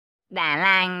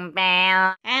Dalang,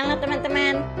 pelo. Halo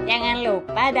teman-teman, jangan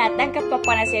lupa datang ke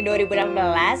Popon-Asia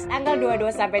 2016 tanggal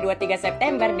 22 sampai 23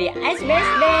 September di Ice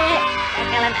BSD.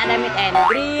 Bakalan ada meet and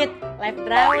greet, live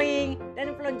drawing,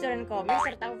 dan peluncuran komik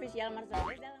serta official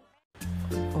merchandise dalam.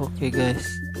 Oke guys,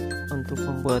 untuk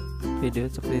membuat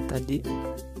video seperti tadi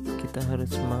kita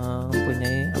harus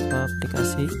mempunyai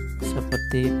aplikasi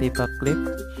seperti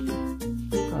Flipaclip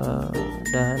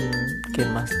dan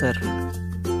kinemaster.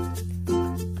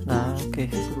 Nah oke,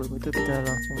 sebelum itu kita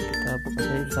buka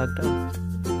saja Instagram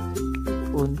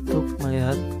untuk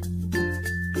melihat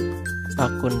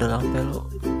akun dalang pelo.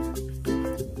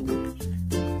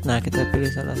 Nah kita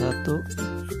pilih salah satu.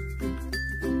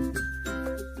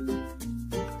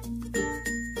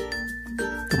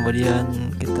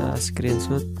 Kemudian kita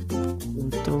screenshot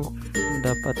untuk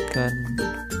mendapatkan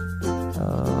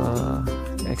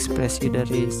ekspresi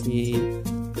dari si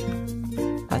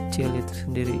Acil itu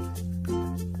sendiri.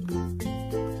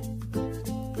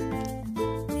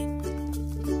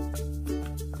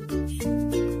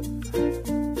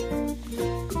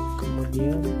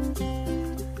 Kemudian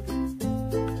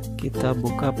kita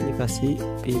buka aplikasi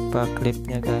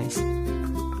Flipaclipnya guys.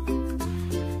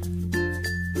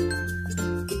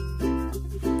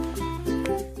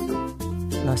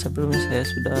 Nah sebelumnya saya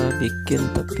sudah bikin,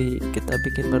 tapi kita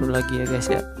bikin baru lagi ya guys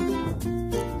ya.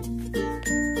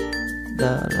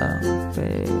 Dalang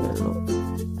pelo.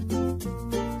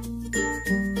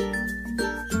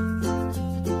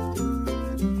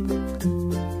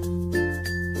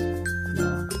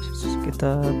 Nah terus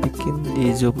kita bikin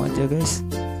di zoom aja guys.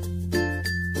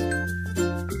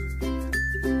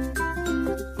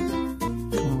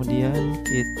 Kemudian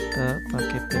kita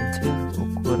pakai pensil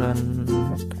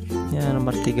ukurannya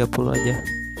nomor 30 aja.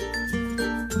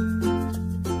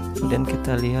 Kemudian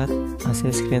kita lihat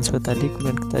hasil screenshot tadi,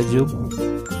 kemudian kita zoom.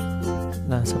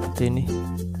 Nah seperti ini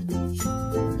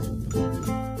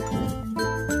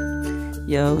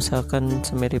ya, usahakan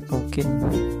semirip mungkin.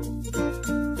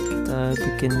 Kita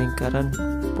bikin lingkaran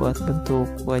buat bentuk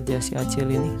wajah si Acil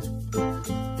ini.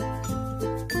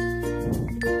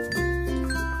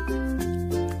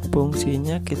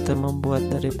 Fungsinya kita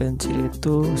membuat dari pensil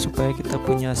itu supaya kita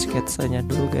punya sketsanya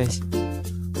dulu guys.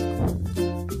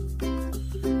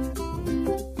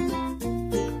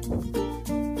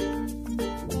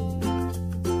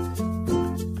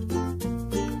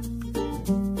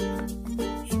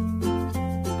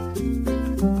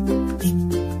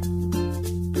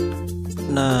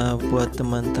 Nah buat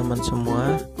teman-teman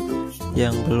semua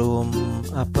yang belum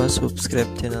subscribe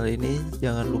channel ini,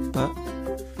 jangan lupa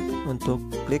untuk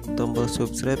klik tombol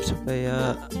subscribe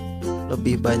supaya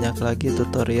lebih banyak lagi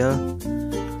tutorial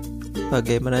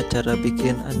bagaimana cara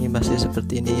bikin animasi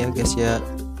seperti ini ya guys ya.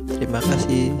 Terima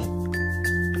kasih.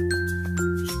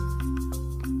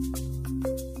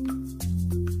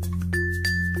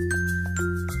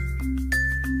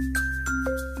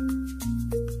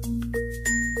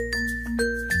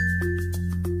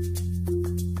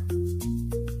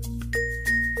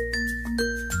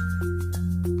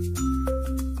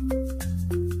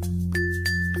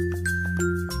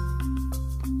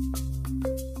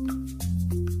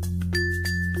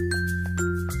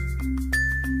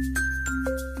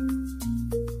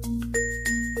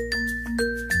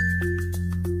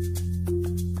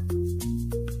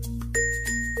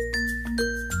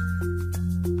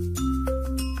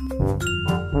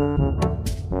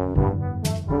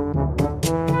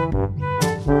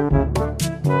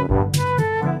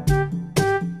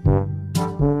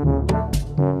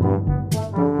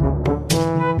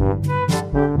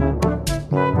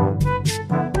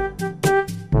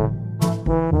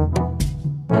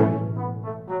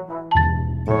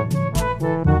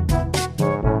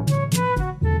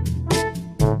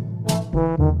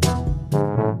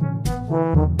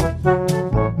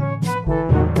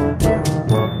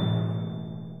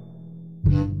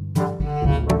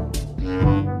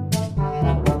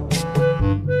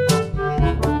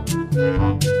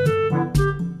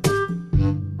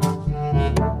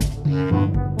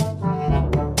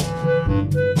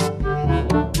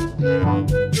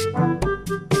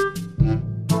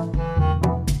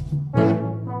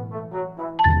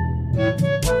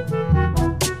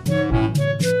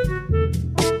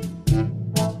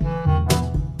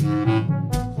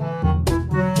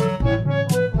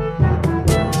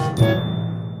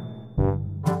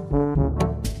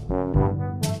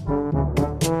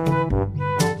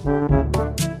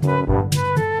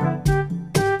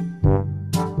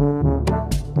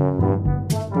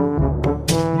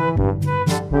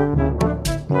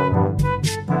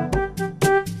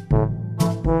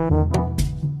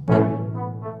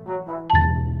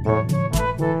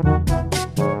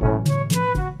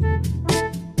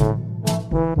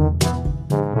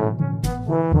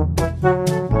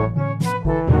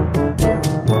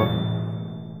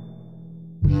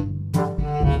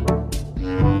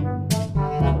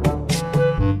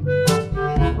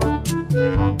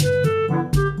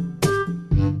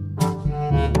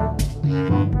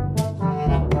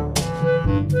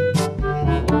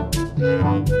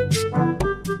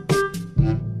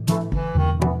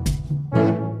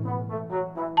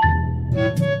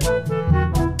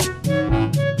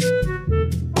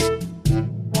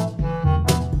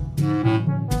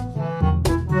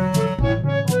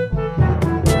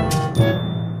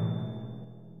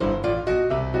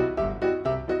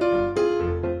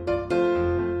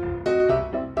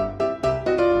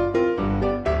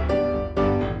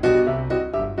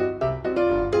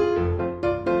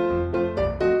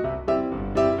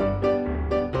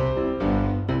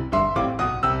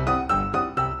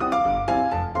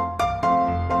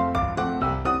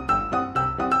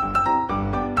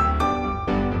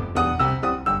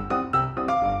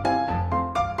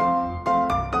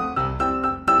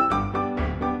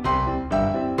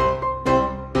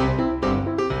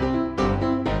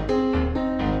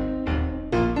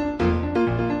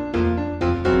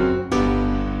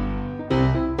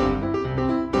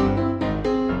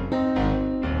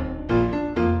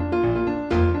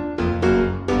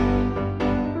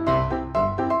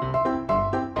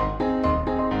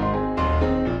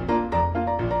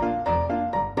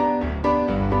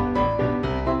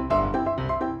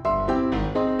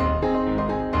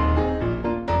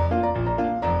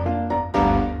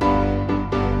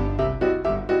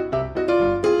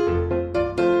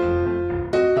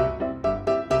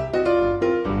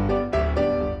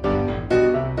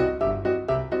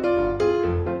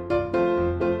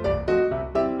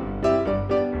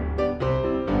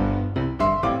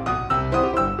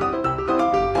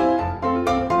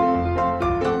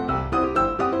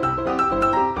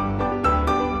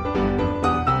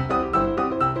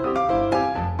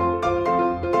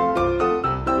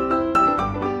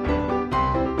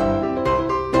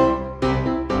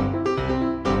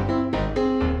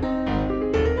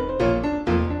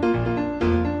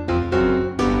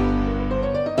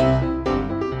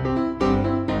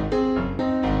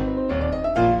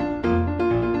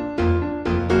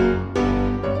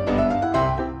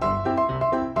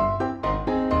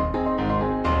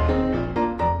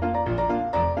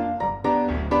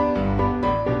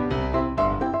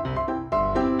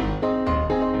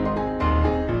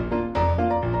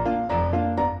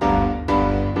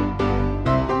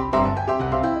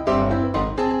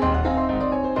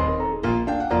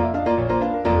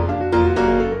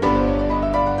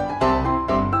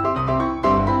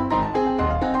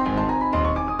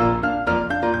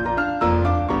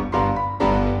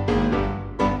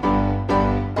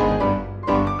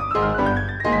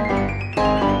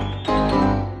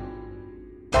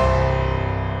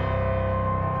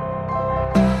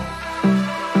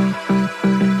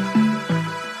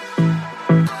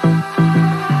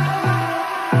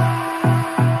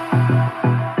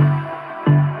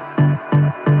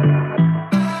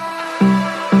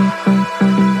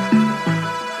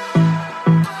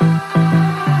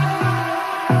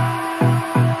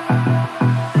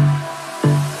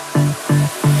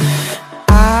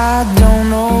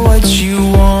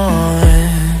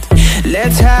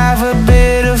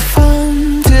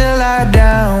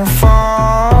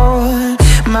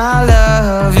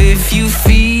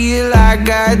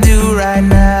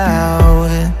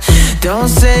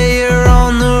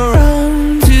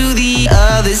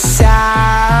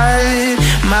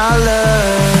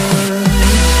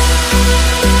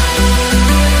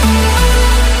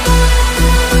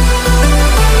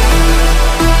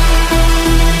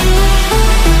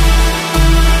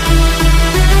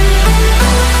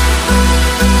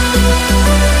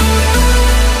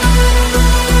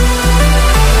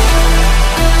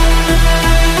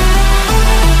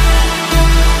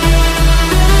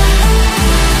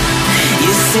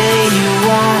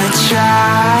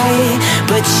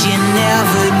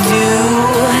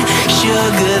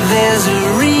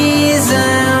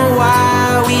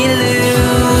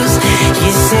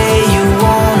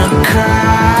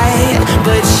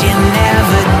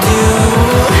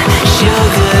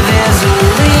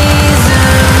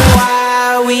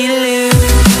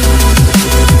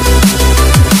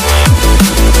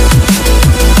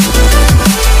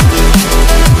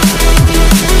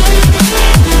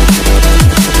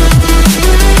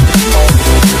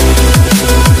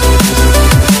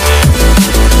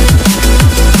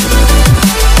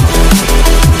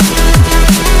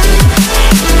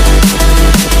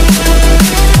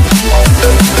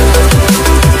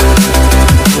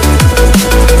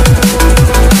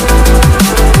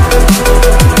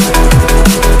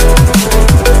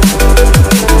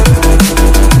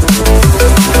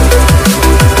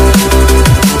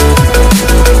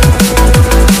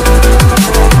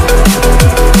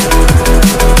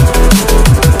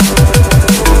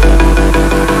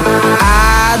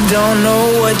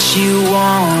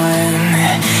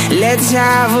 Let's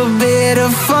have a bit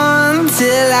of fun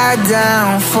till I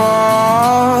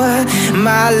downfall.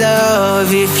 My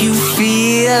love, if you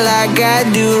feel like I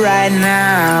do right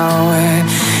now,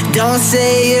 don't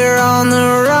say you're on the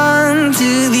run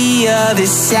to the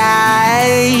other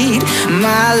side.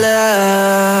 My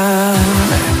love,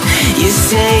 you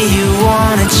say you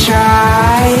wanna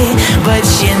try, but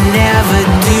you never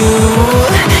do.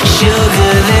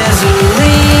 Sugar, there's a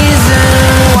reason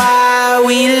why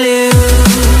we lose.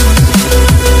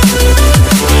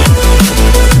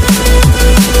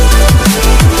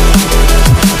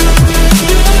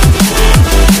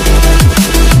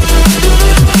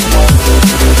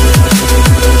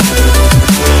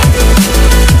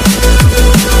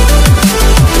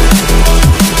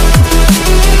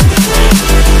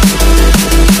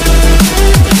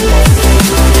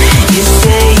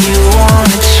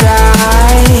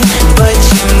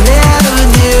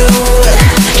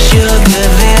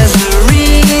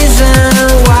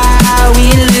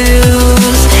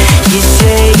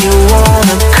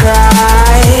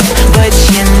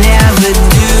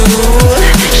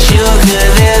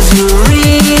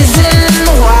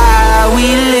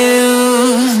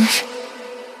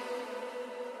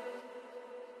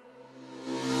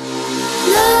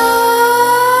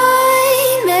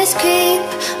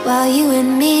 While you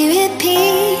and me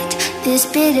repeat, this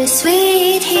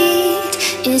bittersweet heat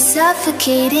is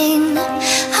suffocating.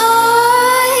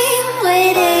 I'm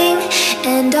waiting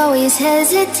and always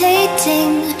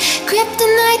hesitating.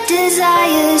 Kryptonite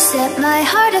desires set my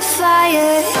heart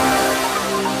afire.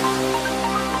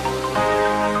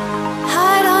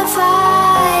 Heart on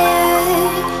fire.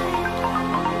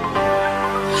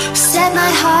 Set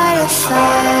my heart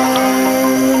afire.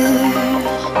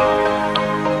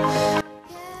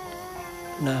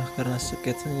 Nah, karena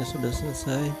sketsanya sudah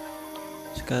selesai,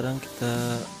 sekarang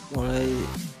kita mulai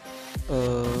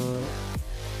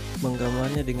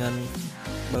menggambarnya dengan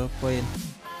ballpoint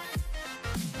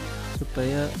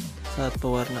supaya saat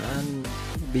pewarnaan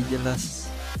lebih jelas.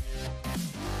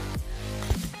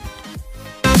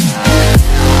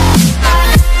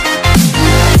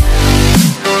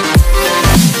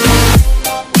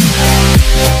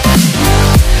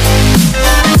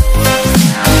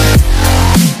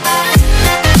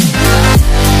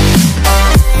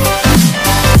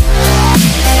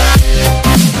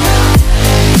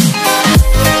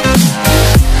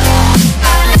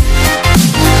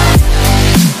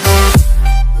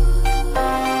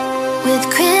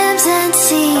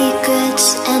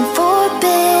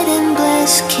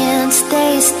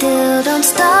 Still, don't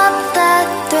stop that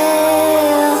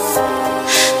thrill.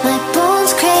 My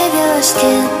bones crave your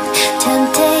skin,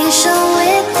 temptation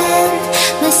within.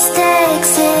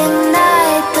 Mistakes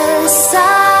ignite the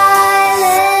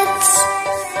silence.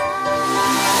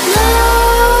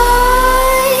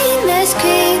 Nightmares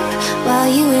creep while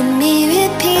you and me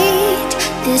repeat.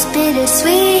 This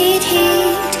bittersweet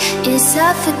heat is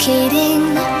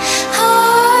suffocating.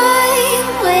 I'm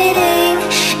waiting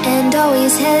and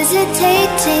always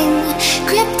hesitating.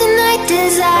 Kryptonite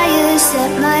desires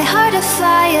set my heart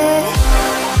afire.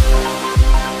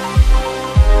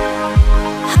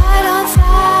 Heart on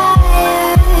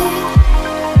fire.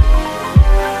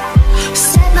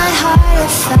 Set my heart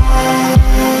afire.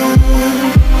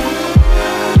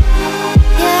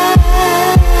 Yeah.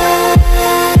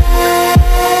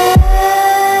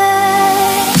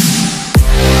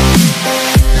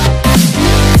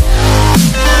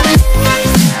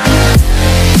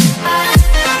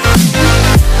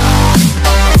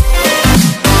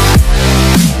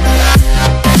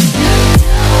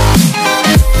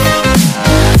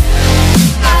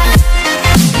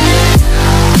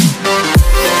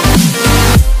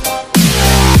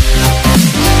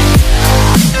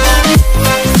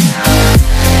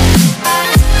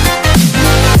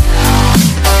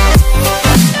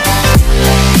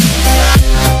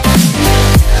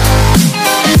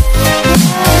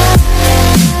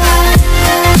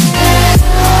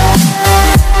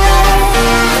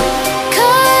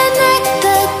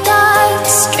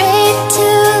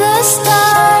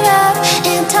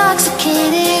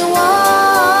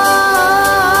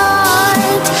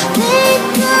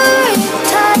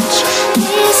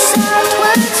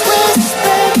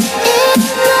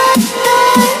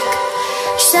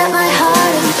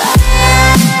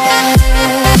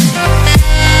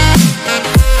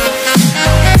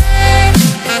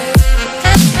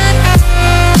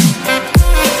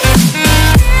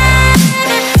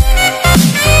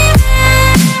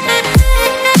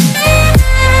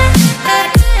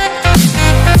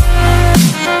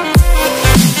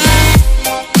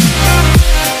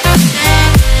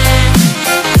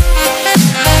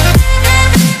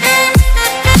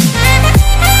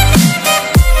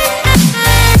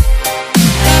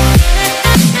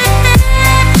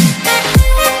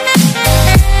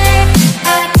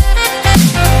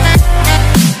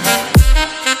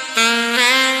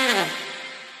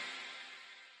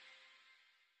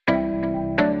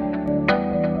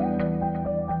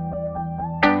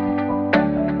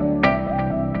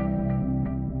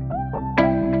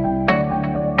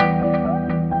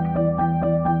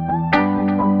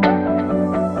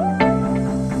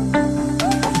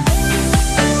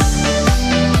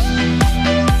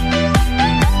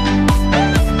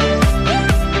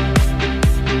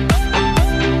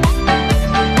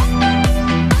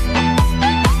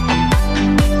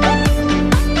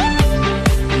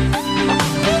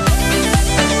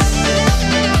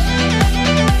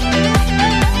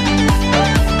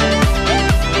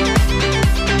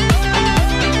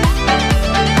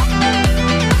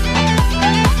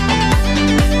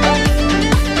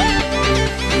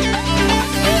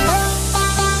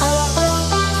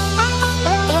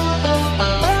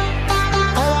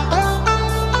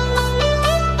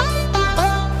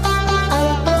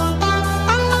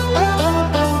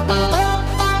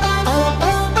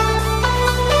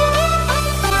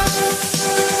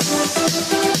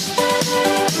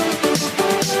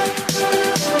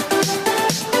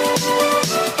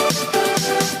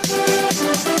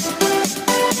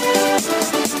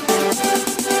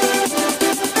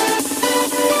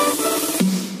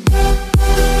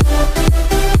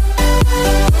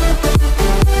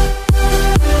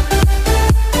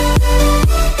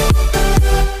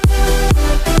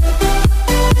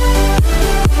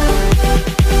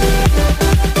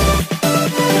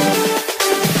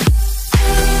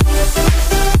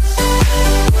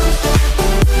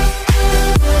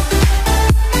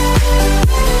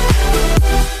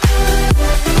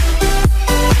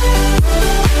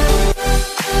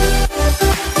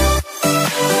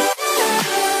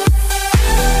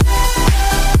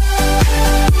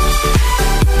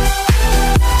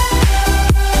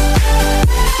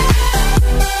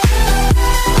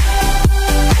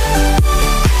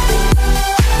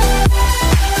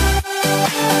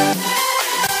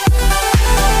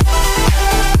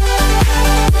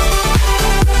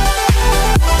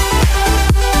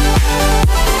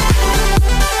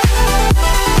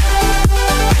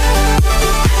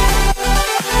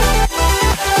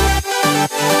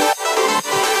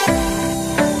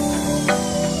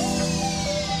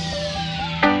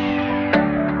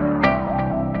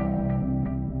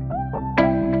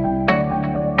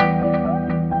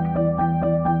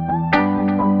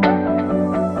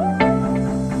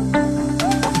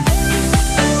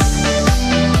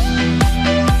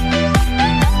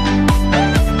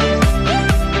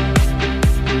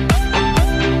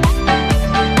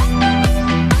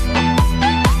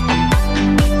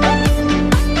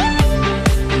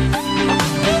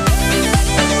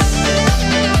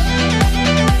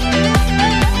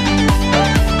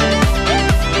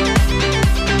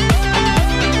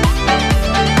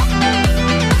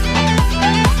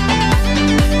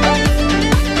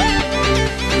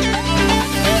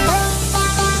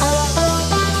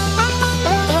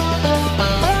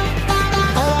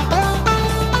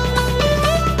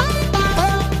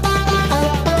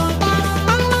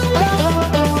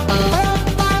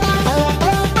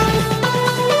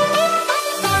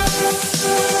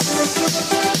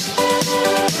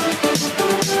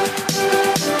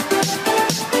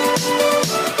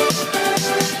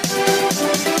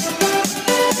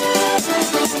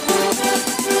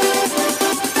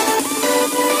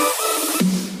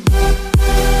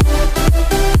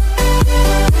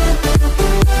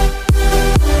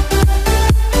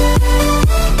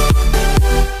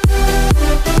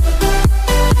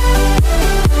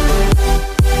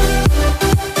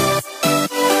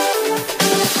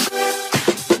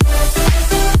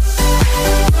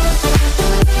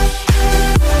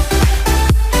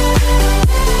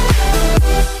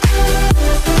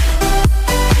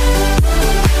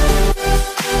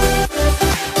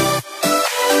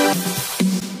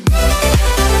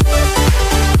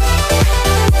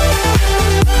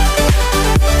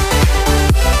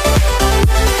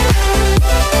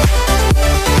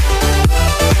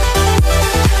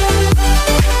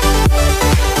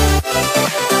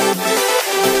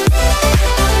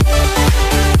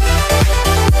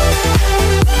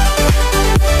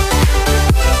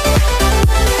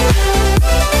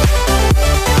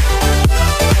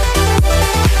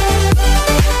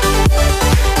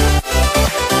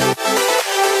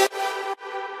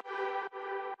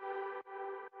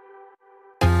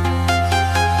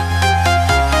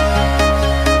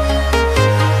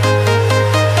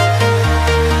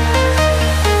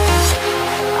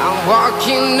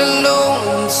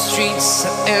 so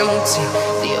empty.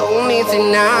 The only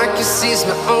thing I can see is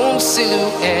my own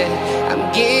silhouette.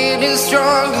 I'm getting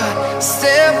stronger,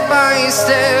 step by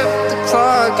step. The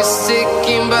clock is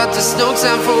ticking, but there's no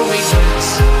time for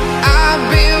regrets. I've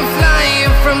been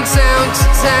flying from town to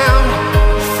town,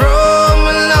 from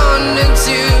London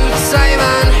to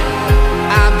Taiwan.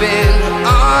 I've been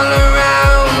all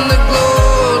around the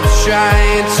globe,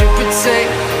 trying to protect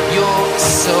your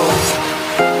soul.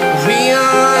 We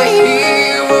are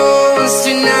heroes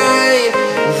tonight.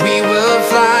 We will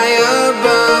fly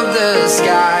above the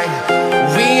sky.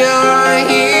 We are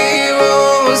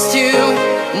heroes tonight.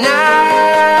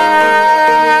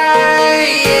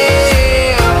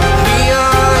 Yeah. We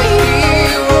are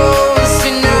heroes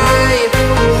tonight.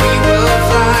 We will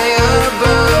fly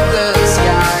above the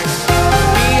sky.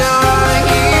 We are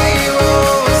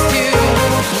heroes tonight.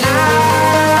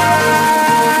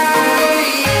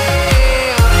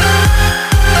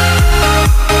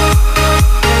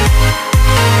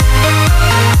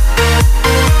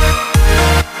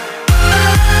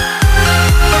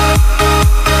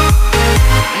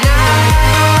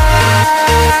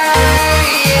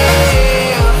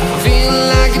 Feel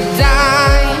like a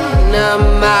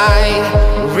dynamite,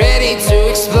 ready to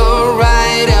explode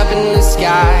right up in the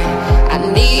sky. I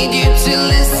need you to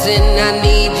listen, I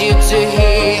need you to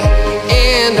hear,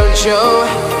 and don't show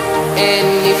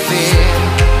any fear.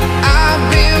 I've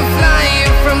been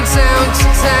flying from town to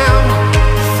town,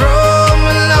 from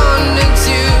London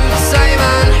to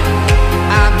Taiwan.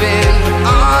 I've been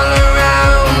all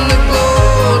around the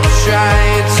globe,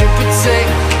 trying to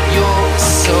protect your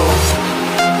soul.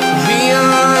 We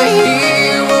are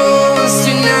heroes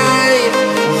tonight.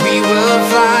 We will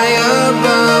fly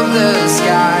above the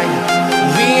sky.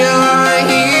 We are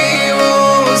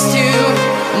heroes tonight.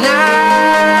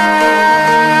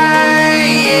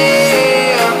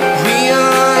 Yeah. We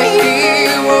are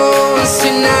heroes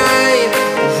tonight.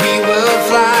 We will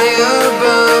fly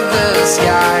above the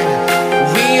sky.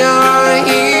 We are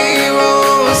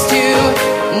heroes tonight.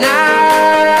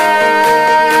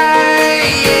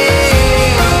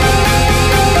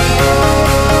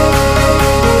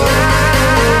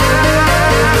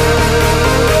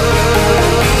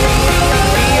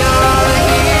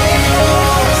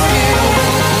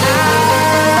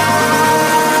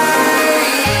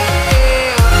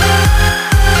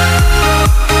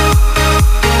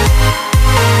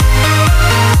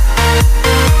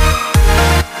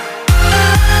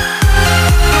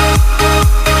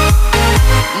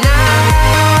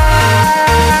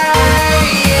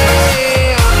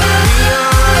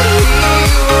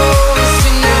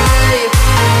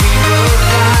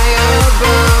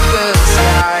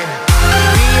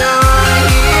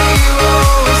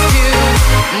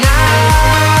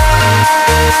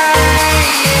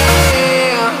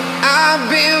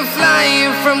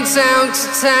 Town to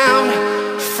town,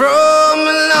 from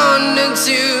London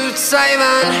to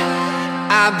Taiwan.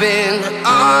 I've been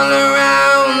all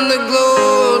around the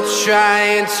globe,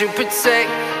 trying to protect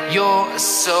your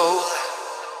soul.